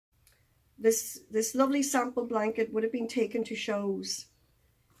this lovely sample blanket would have been taken to shows.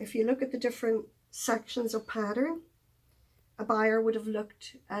 If you look at the different sections of pattern, a buyer would have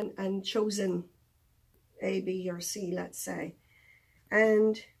looked and chosen A, B, or C, let's say.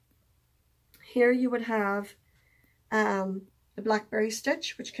 And here you would have the blackberry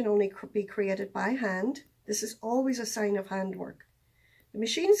stitch, which can only be created by hand. This is always a sign of handwork. The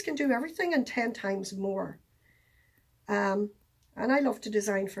machines can do everything and 10 times more. And I love to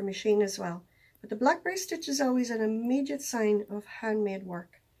design for machine as well. But the blackberry stitch is always an immediate sign of handmade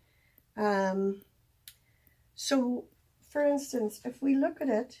work. So, for instance, if we look at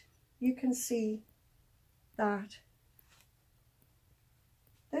it, you can see that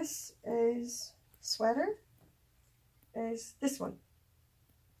this is sweater, is this one.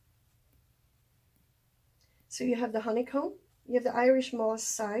 So you have the honeycomb, you have the Irish moss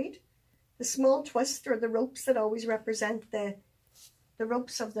side, the small twist or the ropes that always represent the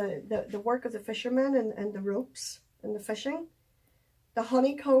ropes of the work of the fishermen and the ropes and the fishing. The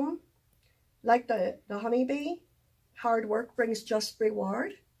honeycomb, like the honeybee, hard work brings just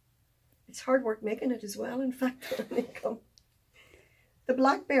reward. It's hard work making it as well, in fact, the honeycomb. The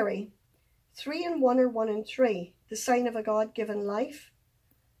blackberry, 3 in 1 or 1 in 3, the sign of a God-given life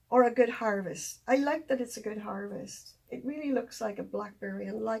or a good harvest. I like that it's a good harvest. It really looks like a blackberry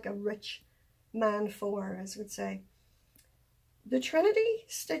and like a rich man for, as would say. The Trinity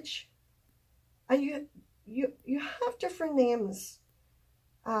stitch, and you have different names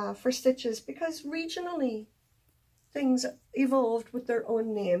for stitches because regionally things evolved with their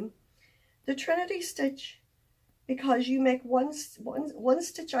own name. The Trinity stitch, because you make one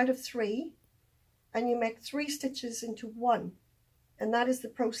stitch out of 3 and you make 3 stitches into 1, and that is the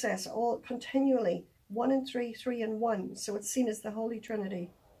process all continually, 1 in 3, 3 in 1, so it's seen as the Holy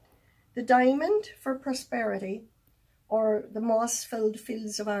Trinity. The diamond for prosperity, or the moss-filled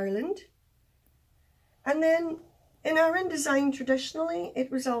fields of Ireland. And then in Aran design traditionally, it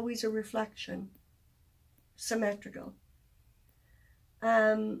was always a reflection, symmetrical.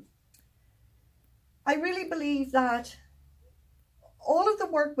 I really believe that all of the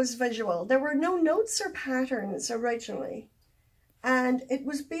work was visual. There were no notes or patterns originally, and it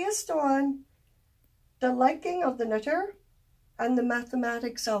was based on the liking of the knitter and the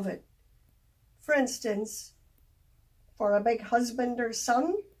mathematics of it. For instance, for a big husband or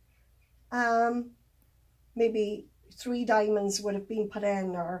son, maybe 3 diamonds would have been put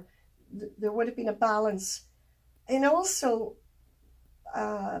in, or there would have been a balance. And also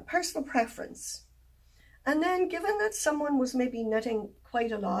personal preference. And then given that someone was maybe knitting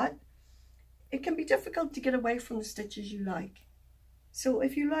quite a lot, it can be difficult to get away from the stitches you like. So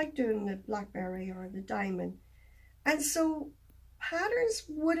if you like doing the blackberry or the diamond, and so patterns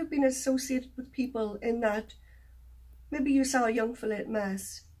would have been associated with people in that maybe you saw a young fellow at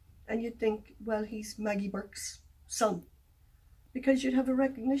mass and you'd think, well, he's Maggie Burke's son, because you'd have a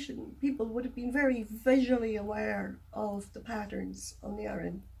recognition. People would have been very visually aware of the patterns on the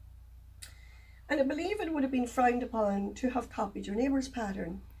Aran. And I believe it would have been frowned upon to have copied your neighbour's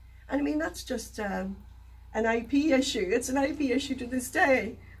pattern. And I mean, that's just an IP issue. It's an IP issue to this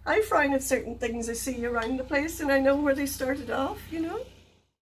day. I frown at certain things I see around the place and I know where they started off, you know.